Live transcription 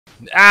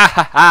Ah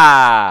ha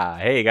ha!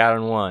 Hey, got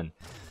on one.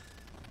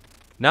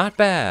 Not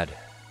bad.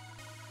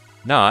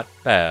 Not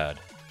bad.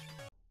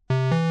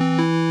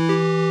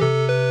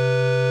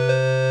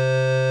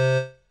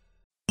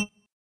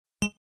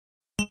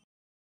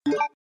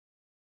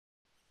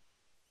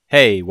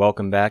 Hey,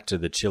 welcome back to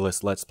the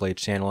chillest Let's Play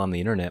channel on the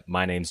internet.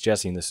 My name's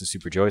Jesse and this is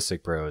Super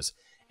Joystick Bros.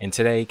 And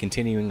today,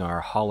 continuing our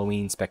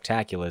Halloween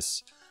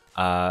Spectaculous,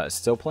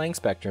 still playing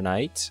Specter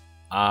Night.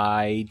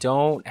 I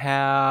don't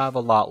have a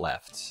lot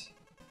left.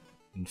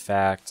 In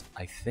fact,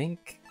 I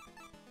think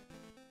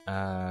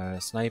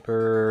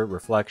Sniper,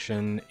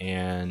 Reflection,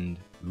 and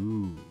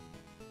ooh,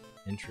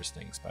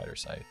 interesting Spider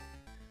Scythe.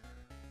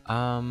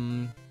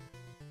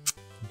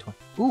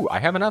 Ooh, I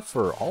have enough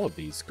for all of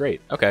these.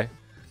 Great. Okay.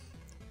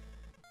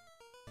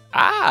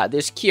 Ah,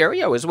 this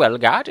curio is well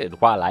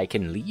guarded. While I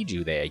can lead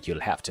you there,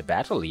 you'll have to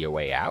battle your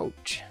way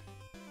out.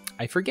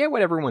 I forget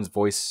what everyone's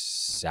voice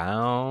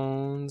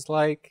sounds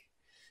like.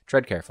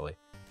 Tread carefully.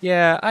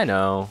 Yeah, I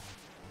know.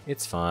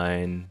 It's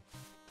fine.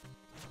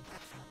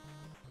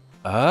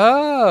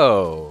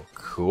 Oh,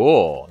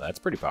 cool. That's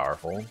pretty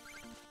powerful.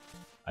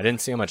 I didn't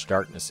see how much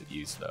darkness it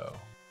used, though.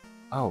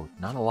 Oh,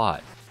 not a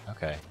lot.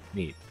 Okay,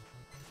 neat.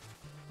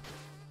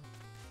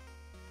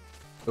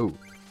 Ooh.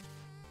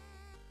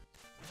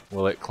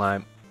 Will it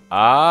climb?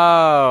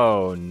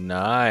 Oh,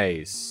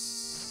 nice.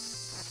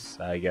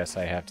 I guess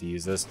I have to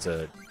use this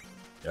to...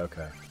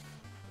 Okay.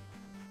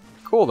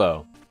 Cool,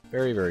 though.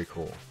 Very, very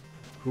cool.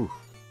 Whew.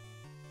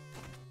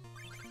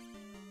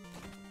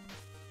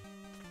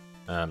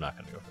 I'm not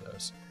going to go for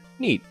those.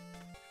 Neat.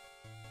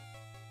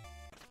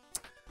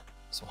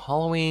 So,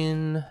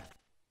 Halloween...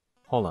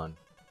 Hold on.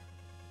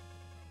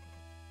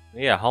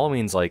 Yeah,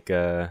 Halloween's like,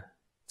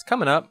 it's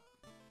coming up.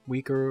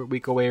 Week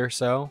away or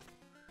so.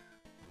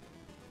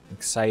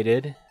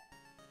 Excited.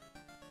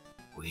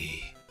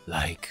 We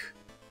like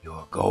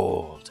your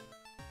gold.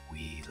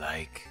 We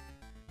like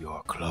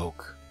your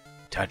cloak.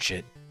 Touch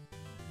it.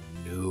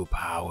 New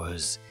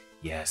powers.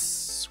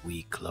 Yes,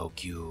 we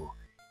cloak you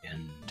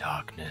in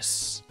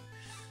darkness.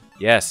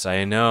 Yes,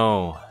 I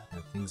know.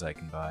 There are things I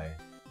can buy.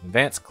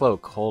 Advanced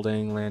cloak.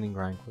 Holding, landing,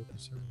 grind, cloak, and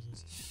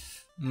services.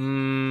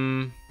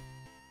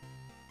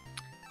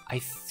 I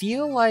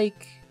feel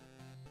like...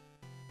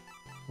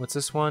 What's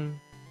this one?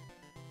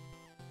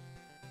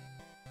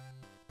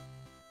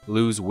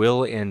 Lose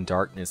will and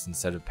darkness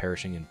instead of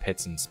perishing in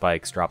pits and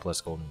spikes. Drop less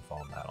gold and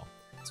fall in battle.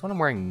 That's what I'm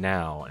wearing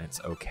now, and it's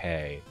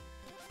okay.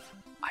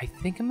 I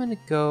think I'm gonna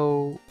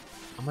go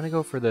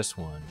for this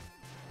one.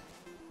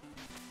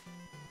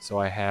 So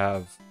I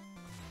have...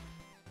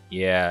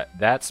 Yeah,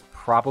 that's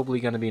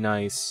probably gonna be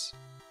nice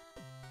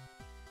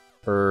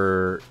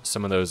for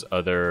some of those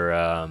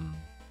other,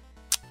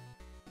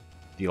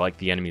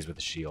 the enemies with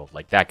the shield.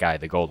 Like that guy,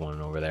 the gold one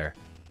over there.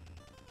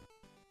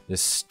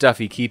 This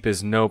stuffy keep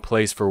is no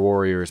place for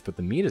warriors, but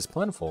the meat is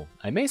plentiful.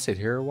 I may sit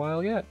here a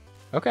while yet.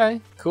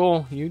 Okay,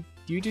 cool. You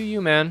do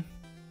you, man.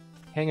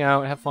 Hang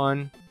out, have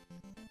fun.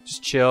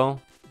 Just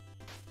chill.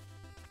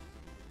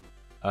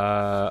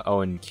 Oh,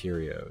 and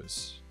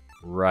curios.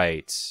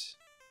 Right.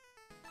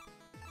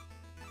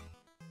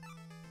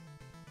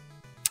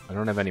 I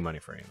don't have any money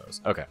for any of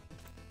those. Okay.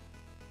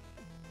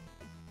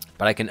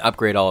 But I can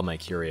upgrade all of my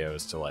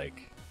curios to,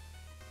 like,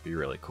 be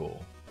really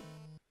cool.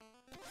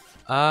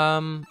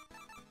 Man,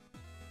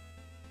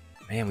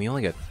 we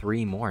only got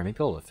 3 more. I may be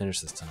able to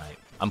finish this tonight.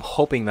 I'm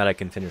hoping that I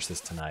can finish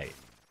this tonight.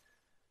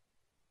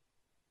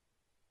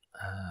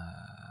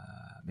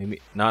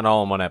 Maybe not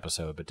all in one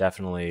episode, but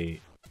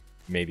definitely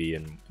maybe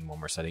in one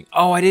more setting.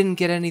 Oh, I didn't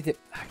get anything.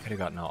 I could have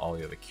gotten all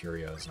the other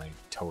curios, and I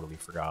totally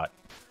forgot.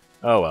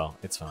 Oh well,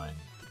 it's fine.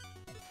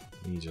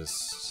 Let me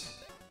just...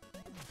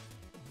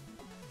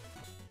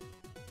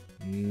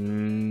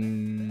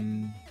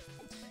 Moving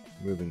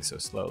so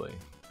slowly.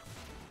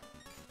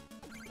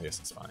 I guess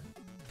it's fine.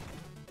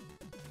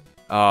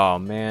 Oh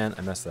man,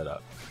 I messed that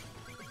up.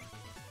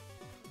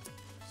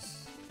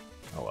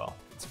 Oh well,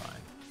 it's fine.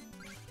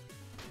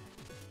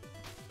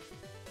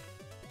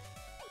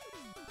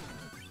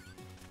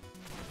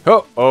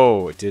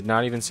 Oh, it did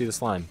not even see the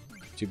slime.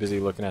 Too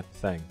busy looking at the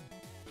thing.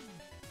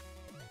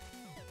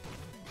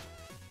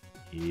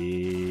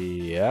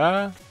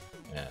 Yeah?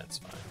 Yeah, it's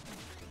fine.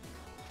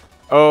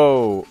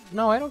 Oh,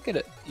 no, I don't get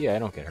it. Yeah, I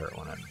don't get hurt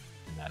when I'm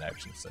in that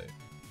action save.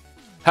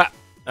 Ha!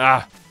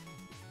 Ah!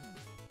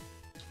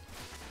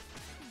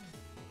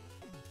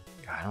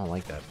 I don't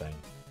like that thing.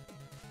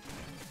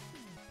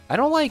 I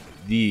don't like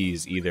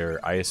these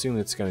either. I assume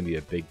it's going to be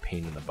a big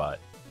pain in the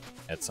butt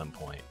at some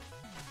point.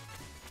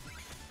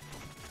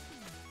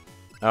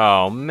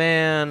 Oh,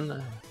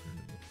 man.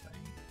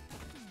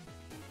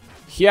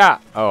 Yeah.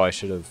 Oh, I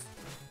should have...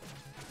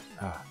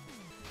 I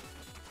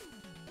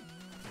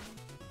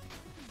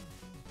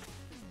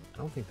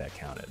don't think that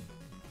counted.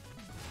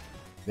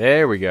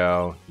 There we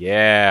go.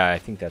 Yeah, I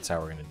think that's how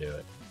we're going to do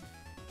it.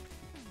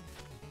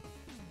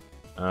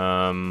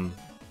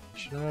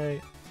 Should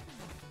I?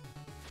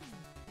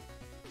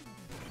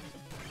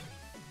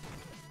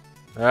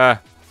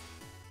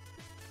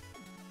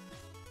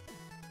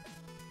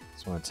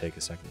 Just want to take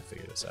a second to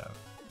figure this out.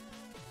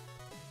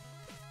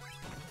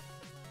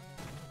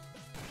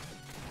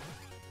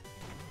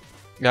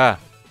 Ah.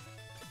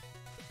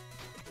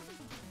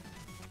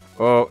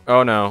 Oh,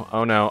 oh no,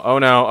 oh no, oh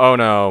no, oh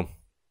no.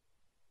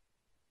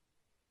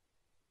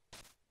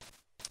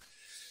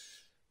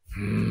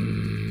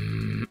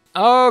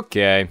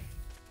 Okay.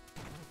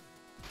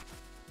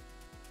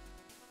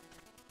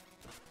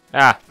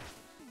 Ah.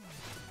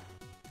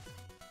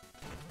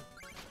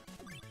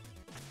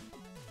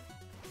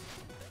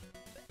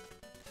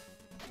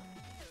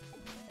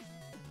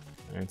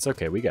 It's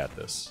okay, we got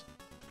this.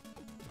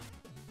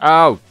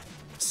 Oh,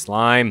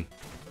 slime.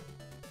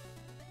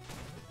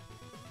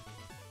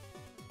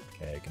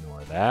 Okay,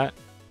 ignore that.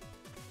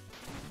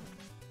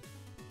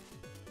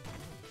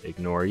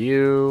 Ignore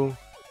you.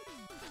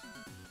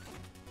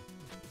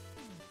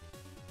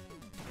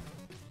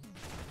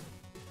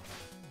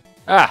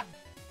 Ah!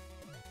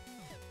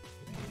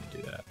 Didn't mean to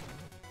do that.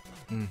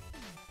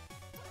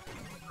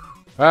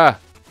 Ah!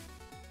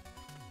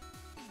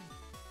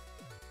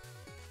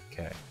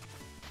 Okay.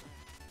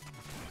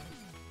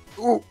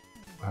 Ooh!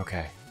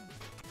 Okay.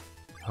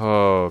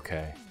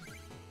 Okay.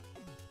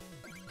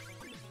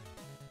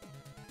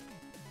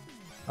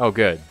 Oh,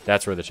 good.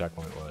 That's where the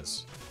checkpoint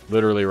was.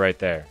 Literally right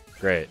there.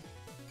 Great.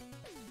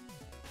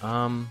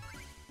 Do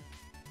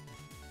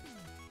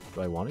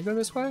I want to go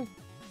this way?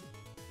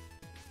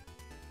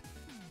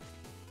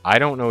 I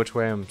don't know which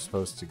way I'm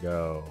supposed to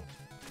go.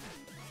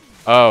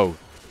 Oh,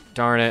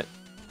 darn it.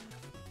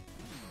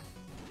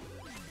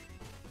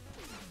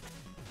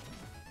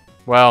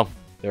 Well,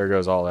 there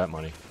goes all that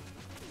money.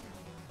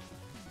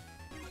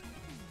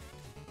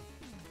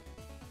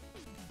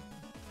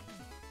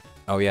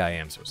 Oh yeah, I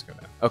am supposed to go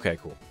back. Okay,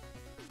 cool.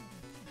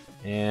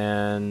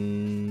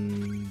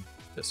 And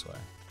this way.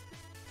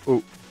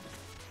 Ooh.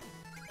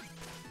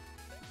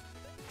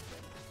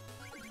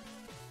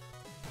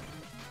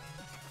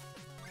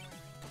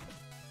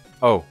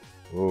 Oh.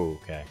 Ooh,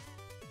 okay.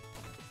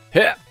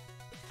 Hit.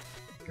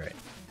 Great.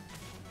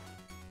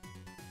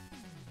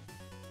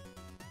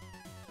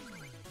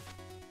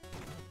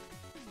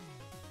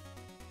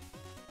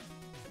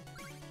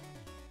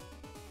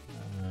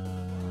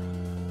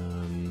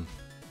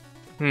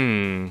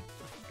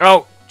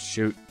 Oh,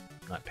 shoot.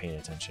 Not paying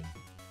attention.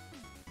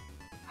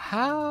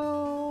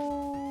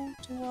 How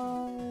do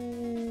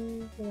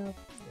I get up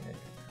there?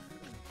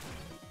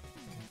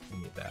 I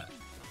need that.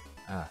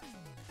 Ah.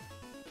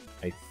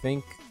 I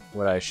think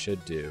what I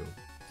should do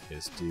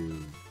is do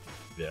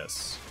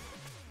this.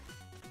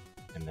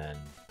 And then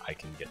I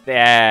can get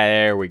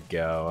there we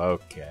go.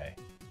 Okay.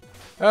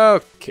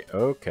 Okay.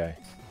 Okay.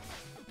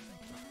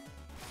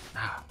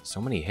 Ah, so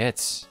many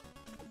hits.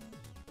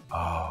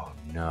 Oh,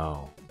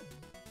 no.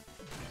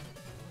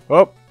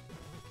 Oh.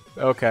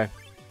 Okay.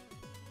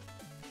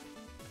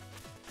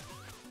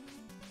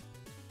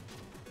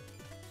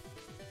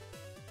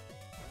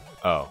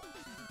 Oh.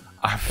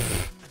 I'm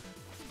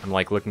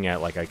like looking at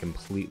it like I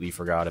completely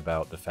forgot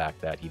about the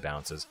fact that he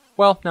bounces.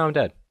 Well, now I'm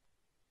dead.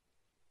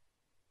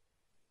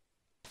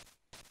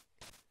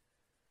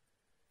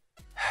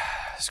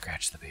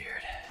 Scratch the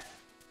beard.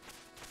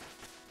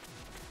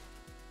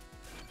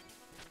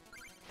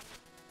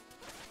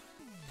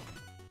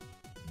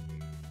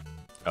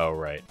 Oh,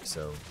 right.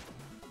 So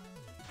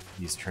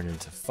he's turned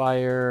into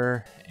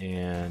fire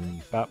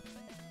and bop.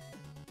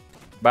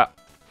 Bop.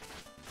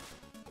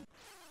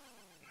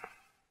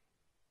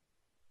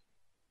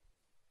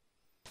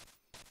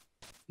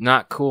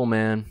 Not cool,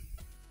 man.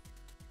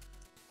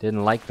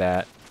 Didn't like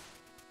that.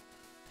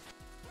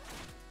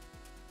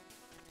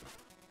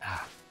 It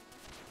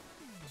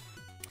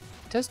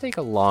does take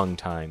a long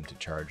time to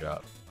charge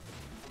up.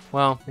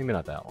 Well, maybe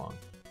not that long.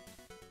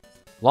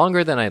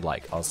 Longer than I'd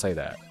like, I'll say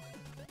that.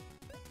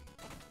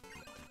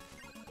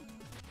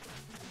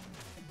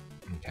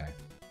 Okay.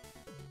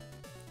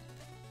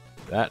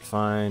 That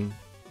fine.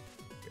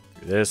 Get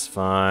through this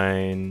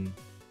fine.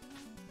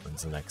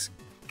 When's the next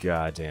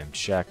goddamn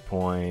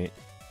checkpoint?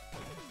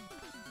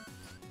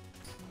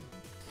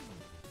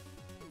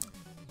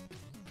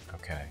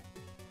 Okay.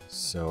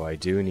 So I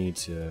do need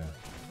to...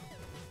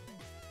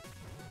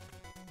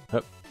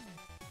 Hup.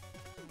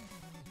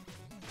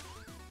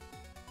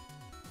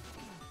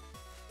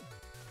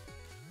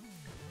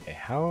 Okay,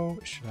 how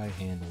should I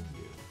handle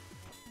you?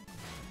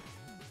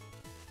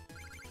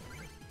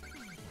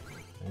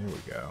 There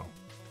we go.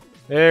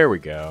 There we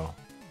go.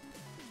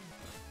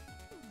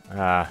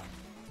 Ah.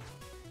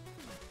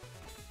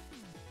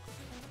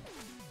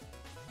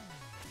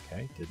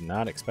 Okay, did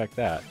not expect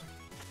that.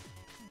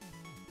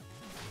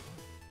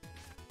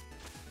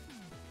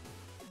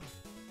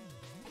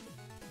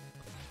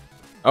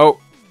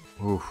 Oh!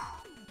 Oof.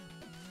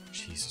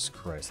 Jesus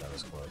Christ, that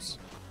was close.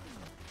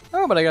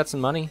 Oh, but I got some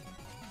money.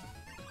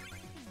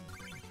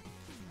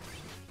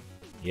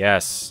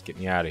 Yes, get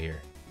me out of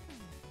here.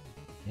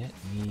 Get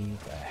me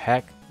the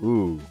heck.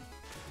 Ooh.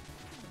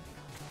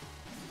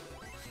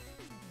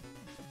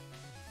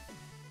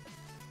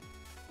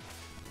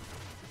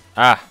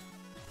 Ah.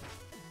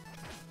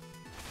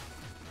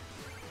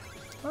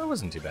 Well, that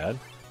wasn't too bad.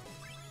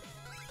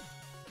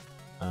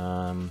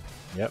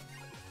 Yep.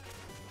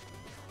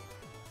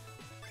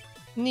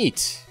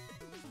 Neat.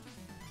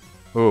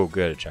 Oh,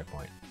 good, a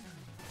checkpoint.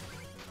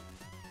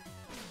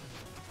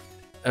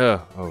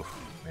 Oh,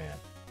 man.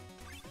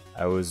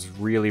 I was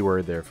really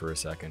worried there for a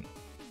second.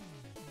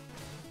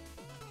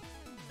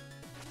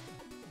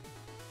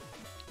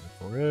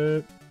 Go for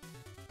it.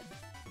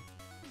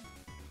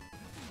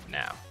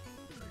 Now.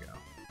 There we go.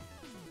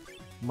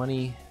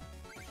 Money.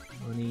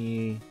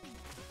 Money.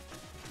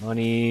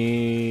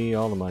 Money.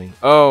 All the money.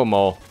 Oh,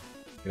 mole.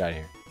 Get out of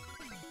here.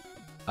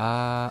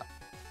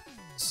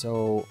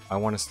 So I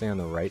want to stay on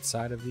the right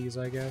side of these,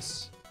 I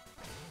guess.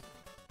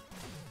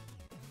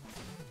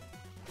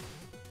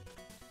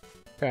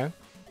 Okay.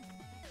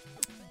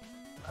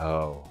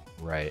 Oh,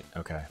 right.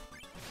 Okay.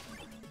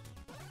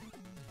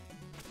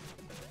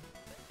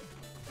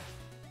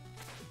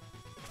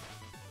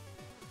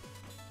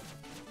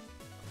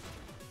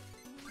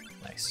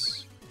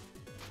 Nice.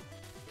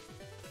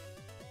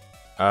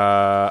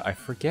 I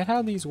forget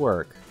how these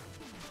work.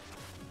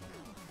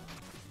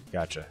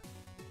 Gotcha.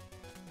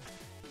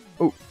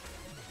 Oh.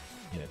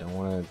 Yeah, don't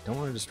want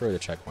to destroy the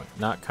checkpoint.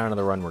 Not kind of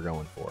the run we're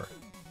going for.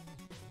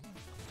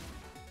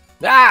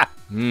 Ah!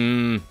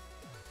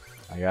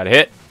 I got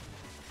hit.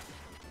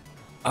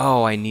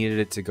 Oh, I needed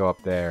it to go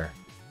up there.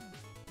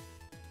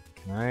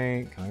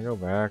 Can I go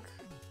back?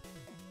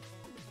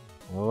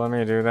 Will let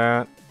me do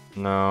that?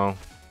 No.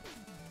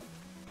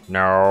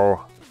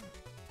 No.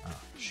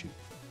 Oh, shoot.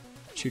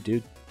 Shoot,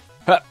 dude.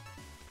 Ha!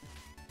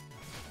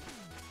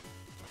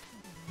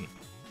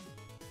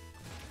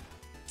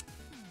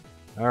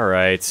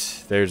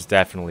 Alright. There's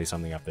definitely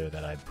something up there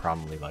that I'd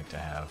probably like to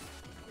have.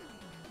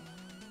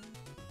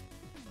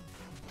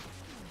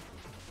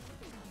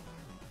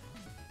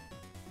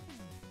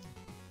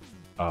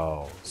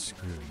 Oh,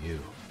 screw you.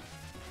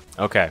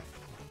 Okay.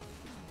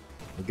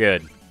 We're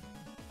good.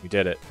 We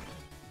did it.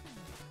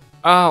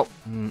 Oh!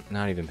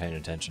 Not even paying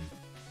attention.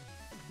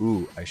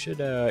 Ooh, I should,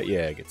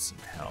 yeah, get some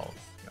health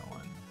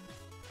going.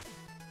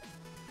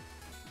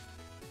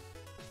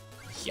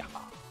 Yeah.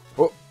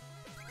 Oh!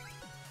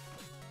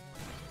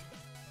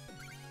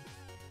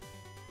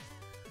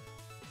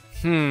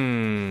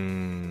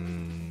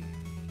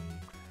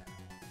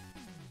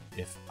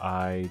 If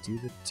I do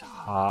the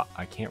top,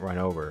 I can't run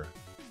over.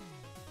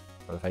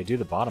 But if I do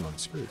the bottom, I'm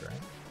screwed, right?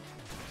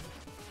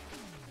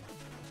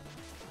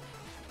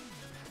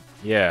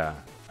 Yeah.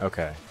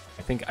 Okay.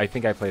 I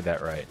think I played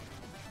that right.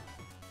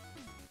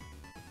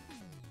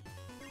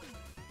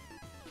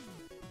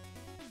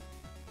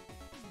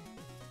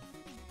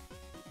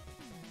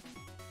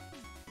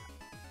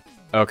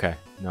 Okay.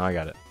 No, I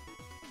got it.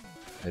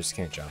 I just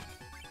can't jump.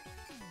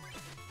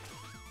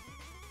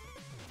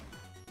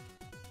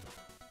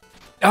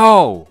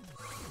 Oh!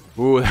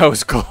 Ooh, that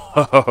was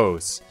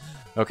close.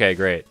 Okay,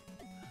 great.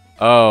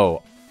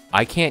 Oh,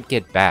 I can't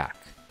get back.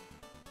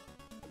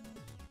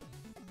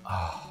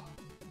 Oh.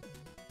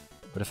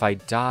 But if I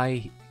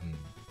die...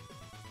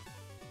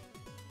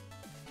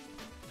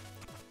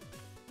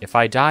 If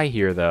I die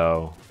here,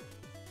 though...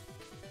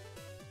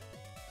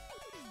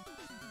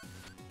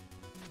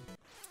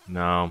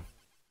 No. I'm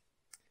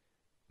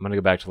gonna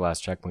go back to the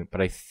last checkpoint, but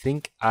I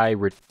think I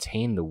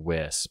retain the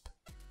wisp.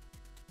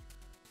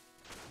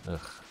 Ugh.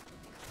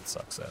 That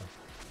sucks, though.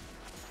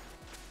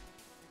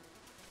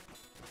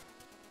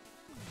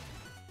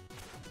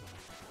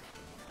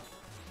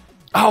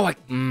 Oh, I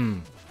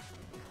didn't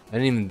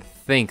even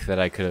think that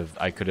I could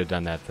have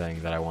done that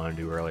thing that I wanted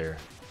to do earlier.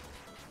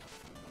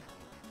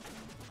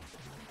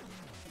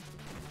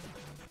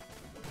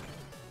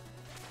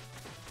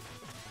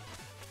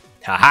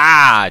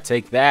 Haha!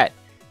 Take that,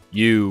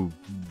 you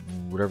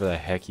whatever the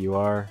heck you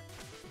are.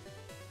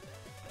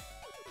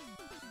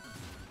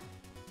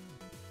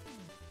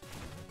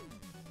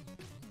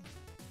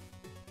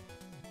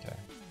 Okay,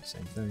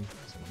 same thing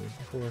as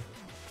before.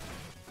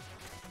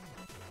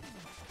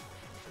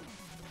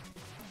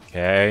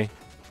 Okay.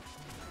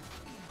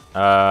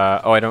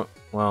 Oh, I don't...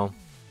 Well...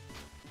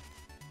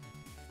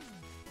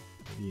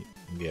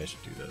 Maybe I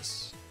should do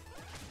this.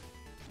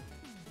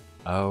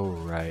 Oh,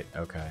 right.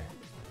 Okay.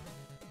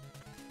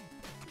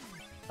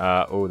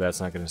 Oh, that's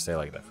not going to stay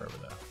like that forever,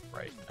 though.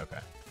 Right. Okay.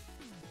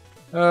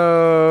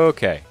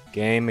 Okay.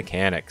 Game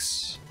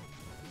mechanics.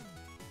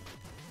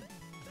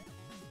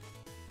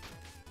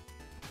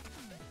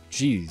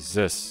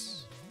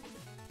 Jesus.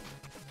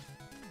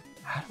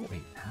 How do I...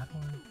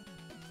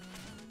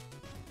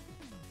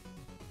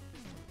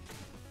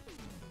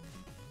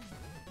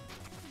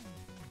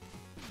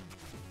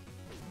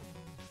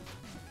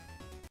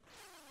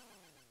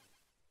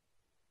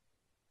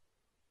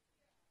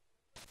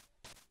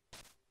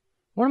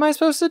 What am I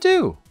supposed to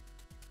do?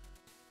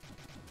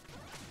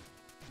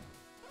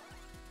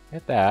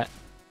 Get that.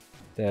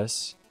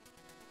 This.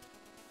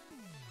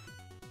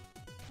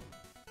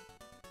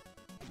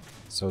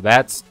 So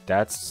that's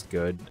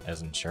good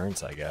as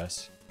insurance, I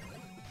guess.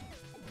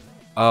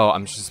 Oh,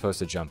 I'm just supposed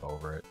to jump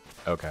over it.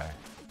 Okay.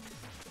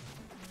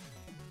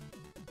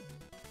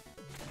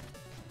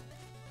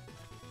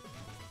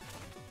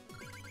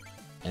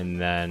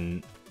 And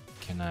then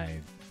can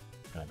I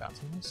bounce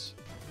on this?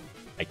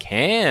 I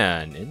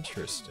can.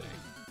 Interesting.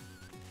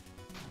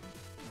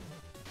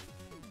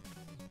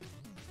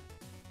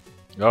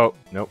 Oh,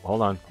 nope,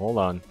 hold on, hold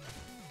on.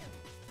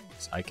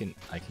 I can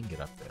get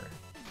up there.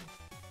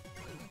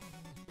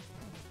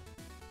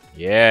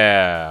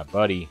 Yeah,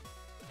 buddy.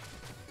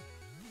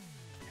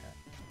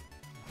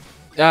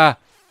 Ah!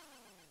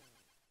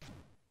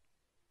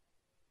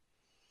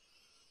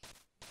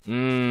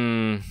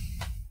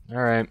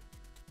 Alright.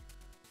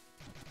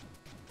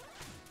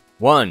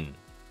 1,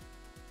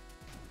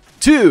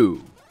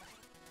 2.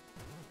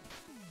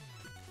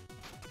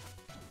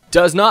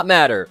 Does not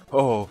matter.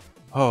 Oh,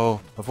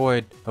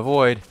 avoid,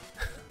 avoid.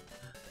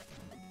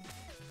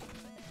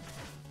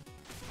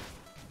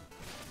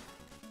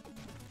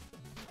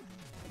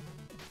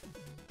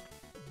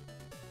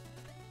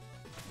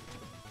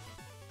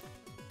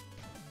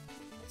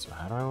 So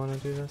how do I want to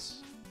do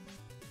this?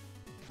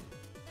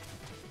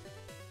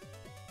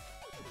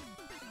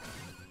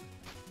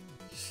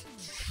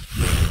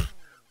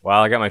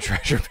 Wow, I got my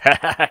treasure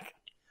back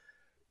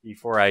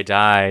before I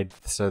died,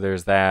 so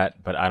there's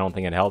that, but I don't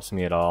think it helps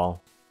me at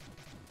all.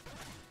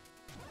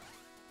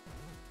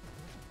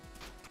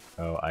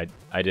 Oh,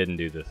 I didn't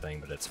do the thing,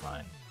 but it's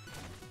fine.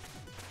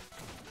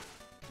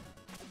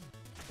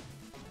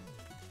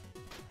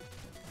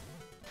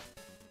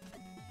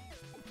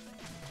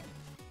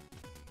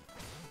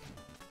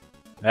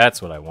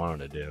 That's what I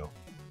wanted to do.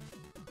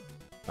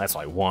 That's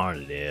what I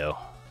wanted to do.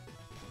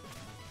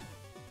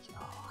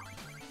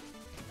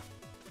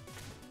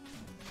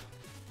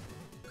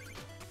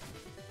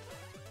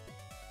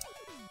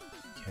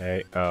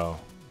 Okay, oh.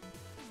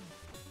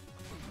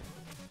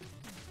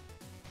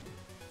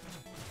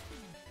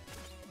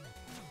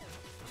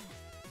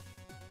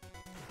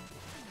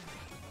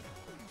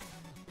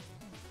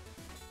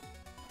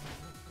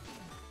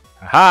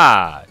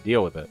 Aha!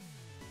 Deal with it.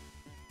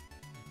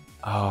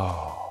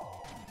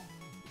 Oh.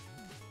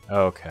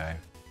 Okay.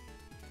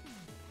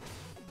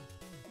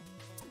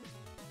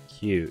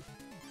 Cute.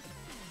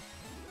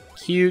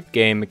 Cute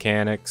game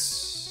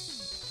mechanics.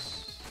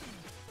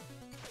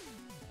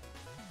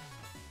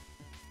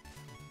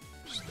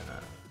 Just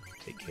gonna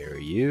take care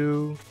of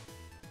you.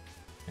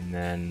 And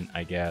then,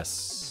 I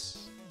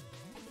guess...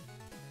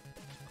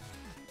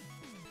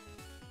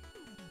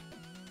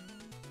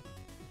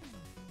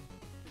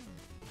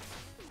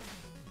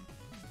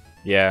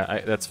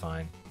 Yeah, that's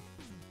fine.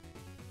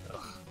 Ugh.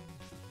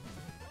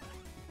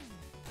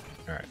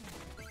 Alright.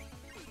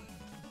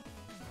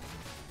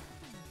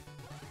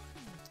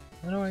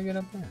 How do I get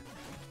up there?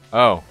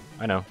 Oh,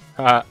 I know.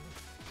 Ha!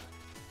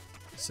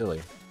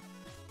 Silly.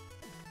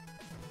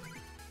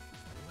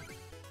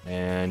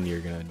 And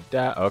you're gonna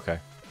die. Okay.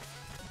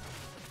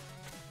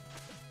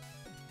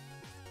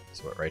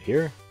 So what, right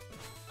here?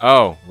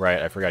 Oh,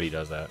 right. I forgot he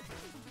does that.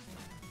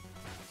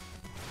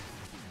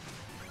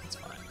 It's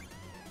fine.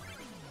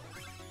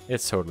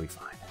 It's totally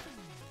fine.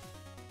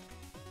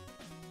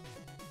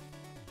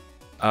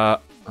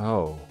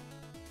 Oh.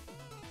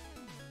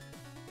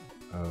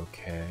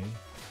 Okay.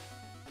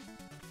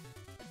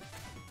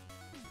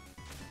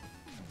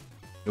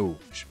 Ooh,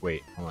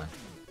 wait, hold on.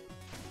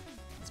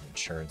 Some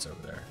insurance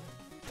over there.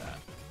 That.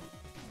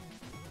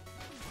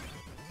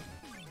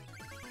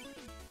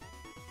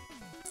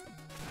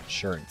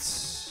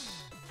 Insurance.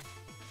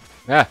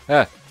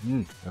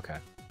 Okay.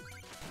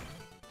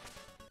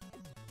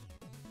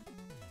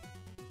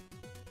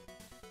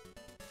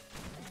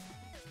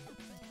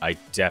 I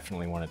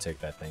definitely want to take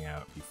that thing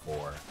out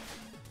before.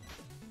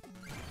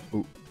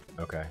 Ooh,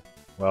 okay.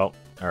 Well,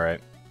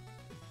 alright.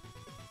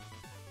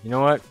 You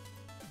know what?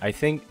 I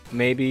think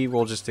maybe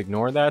we'll just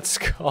ignore that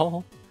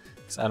skull.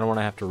 Because I don't want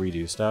to have to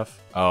redo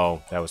stuff.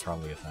 Oh, that was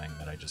probably a thing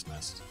that I just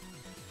missed.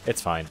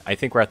 It's fine. I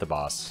think we're at the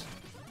boss.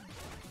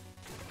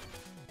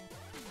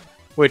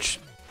 Which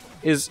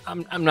is...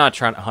 I'm not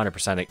trying to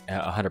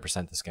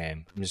 100% this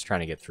game. I'm just trying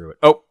to get through it.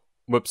 Oh!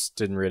 Whoops,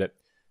 didn't read it.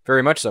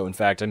 Very much so, in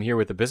fact. I'm here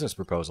with a business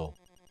proposal.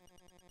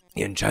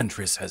 The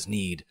Enchantress has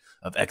need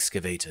of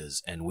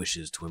excavators and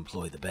wishes to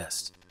employ the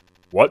best.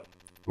 What?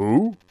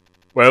 Who?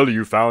 Well,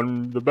 you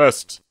found the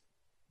best.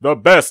 The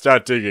best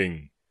at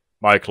digging.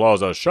 My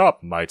claws are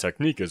sharp, my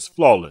technique is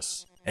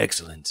flawless.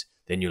 Excellent.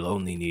 Then you'll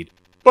only need...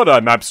 But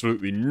I'm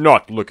absolutely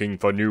not looking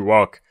for new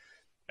work.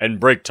 And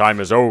break time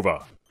is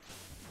over.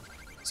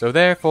 So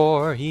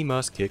therefore, he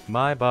must kick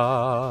my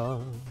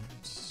butt.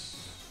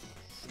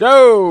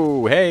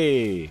 Oh,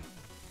 hey!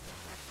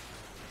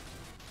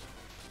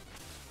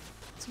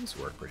 Seems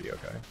to work pretty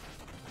okay.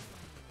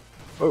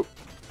 Oh.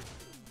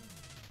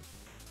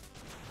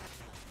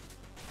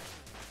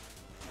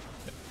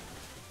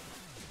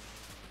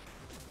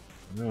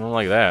 I don't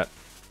like that.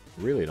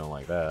 Really don't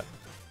like that.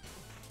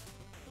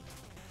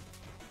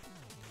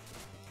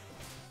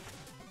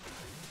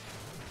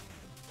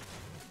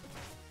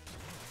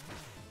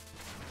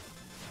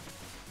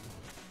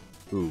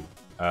 Ooh.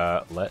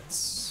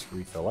 Let's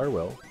refill our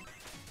will.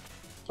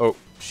 Oh,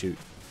 shoot.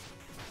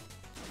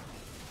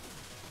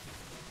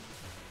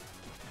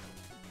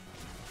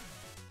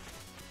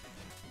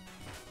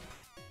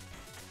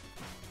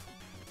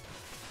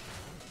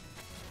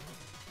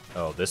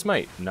 Oh, this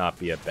might not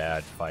be a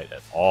bad fight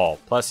at all.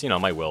 Plus, you know,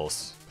 my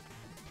will's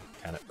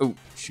kind of... Oh,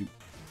 shoot.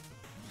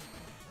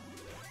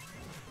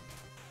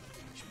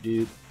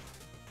 dude.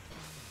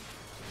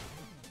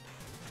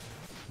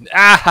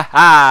 Ah ha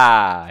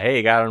ha!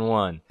 Hey, got on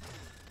one.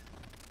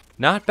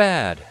 Not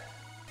bad.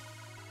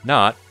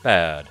 Not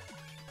bad.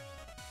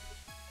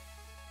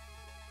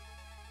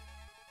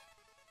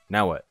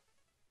 Now what?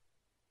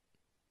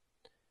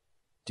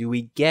 Do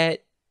we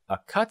get a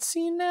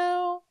cutscene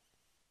now?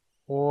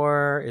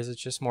 Or is it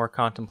just more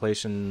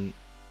contemplation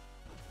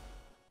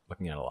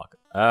looking at a lock?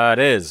 It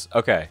is.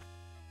 Okay.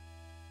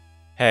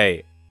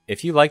 Hey,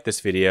 if you like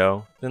this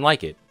video, then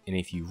like it. And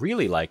if you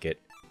really like it,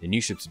 then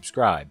you should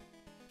subscribe.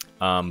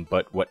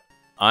 But what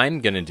I'm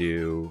going to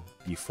do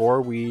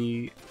before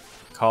we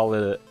call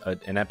it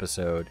an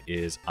episode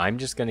is I'm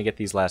just going to get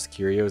these last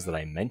curios that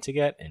I meant to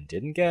get and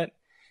didn't get.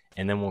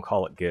 And then we'll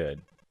call it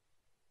good.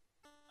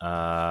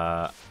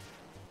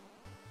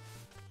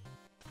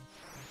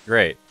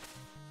 Great.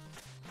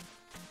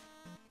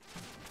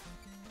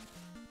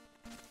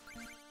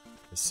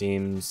 This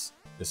seems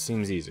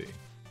easy.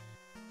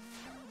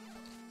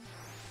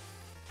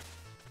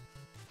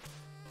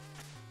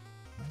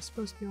 Am I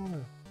supposed to be able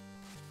to...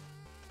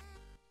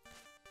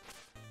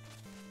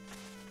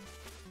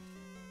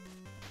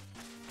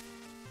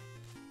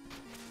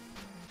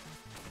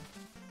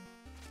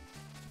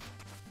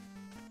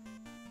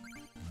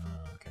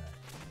 okay.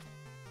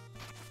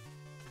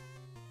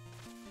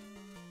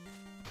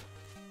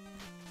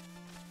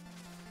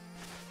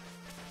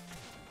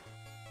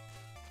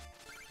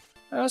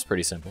 That was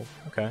pretty simple.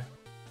 Okay.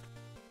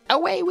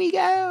 Away we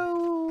go!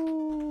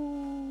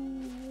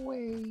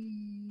 Away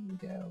we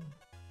go.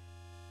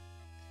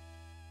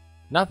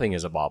 Nothing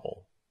is a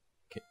bauble.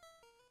 Okay.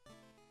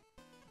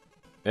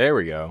 There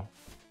we go.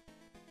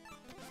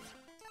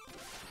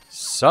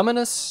 Summon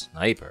a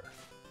sniper.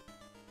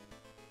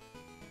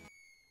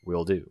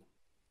 Will do.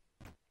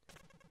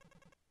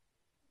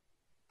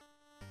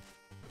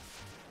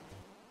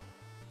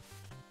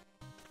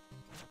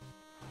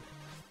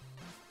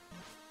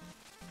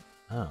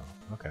 Oh,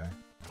 okay.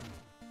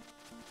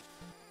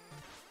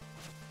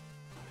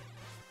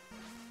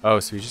 Oh,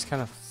 so he just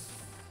kind of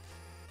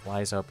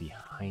flies out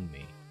behind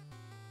me.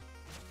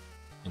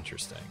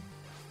 Interesting.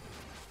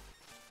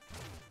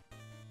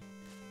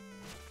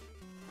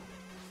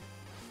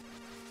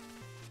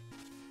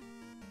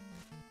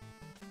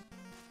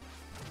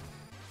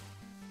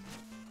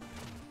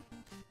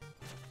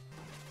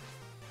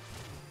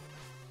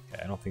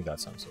 Okay, I don't think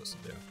that's what I'm supposed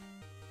to do.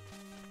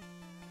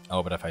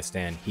 Oh, but if I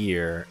stand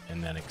here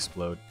and then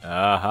explode...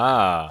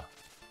 Aha!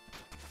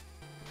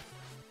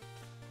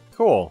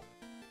 Cool.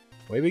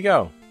 Away we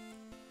go.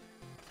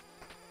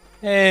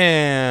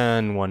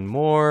 And one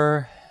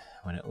more.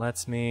 When it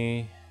lets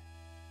me.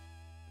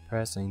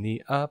 Pressing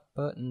the up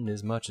button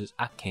as much as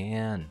I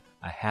can.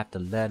 I have to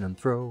let him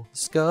throw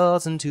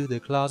skulls into the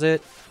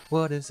closet.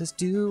 What does this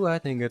do? I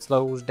think it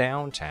slows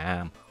down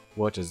time.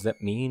 What does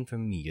that mean for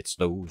me? It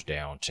slows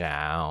down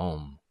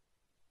time.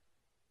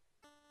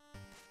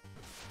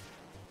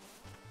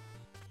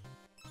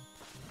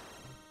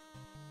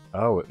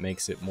 Oh, it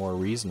makes it more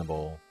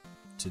reasonable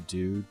to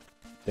do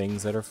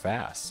things that are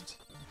fast,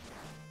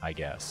 I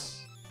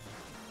guess.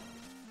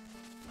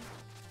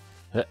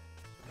 I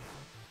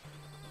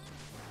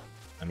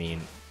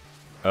mean,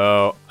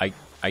 oh,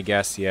 I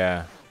guess,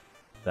 yeah,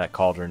 that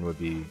cauldron would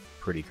be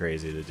pretty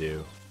crazy to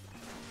do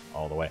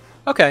all the way.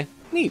 Okay,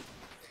 neat.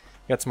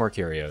 Got some more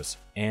curios,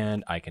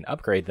 and I can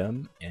upgrade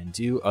them and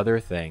do other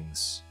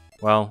things.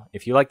 Well,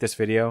 if you like this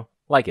video,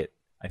 like it.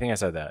 I think I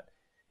said that.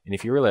 And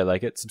if you really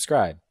like it,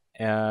 subscribe.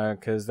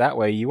 Because that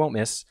way you won't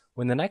miss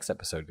when the next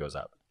episode goes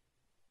up.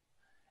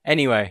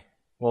 Anyway,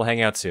 we'll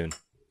hang out soon.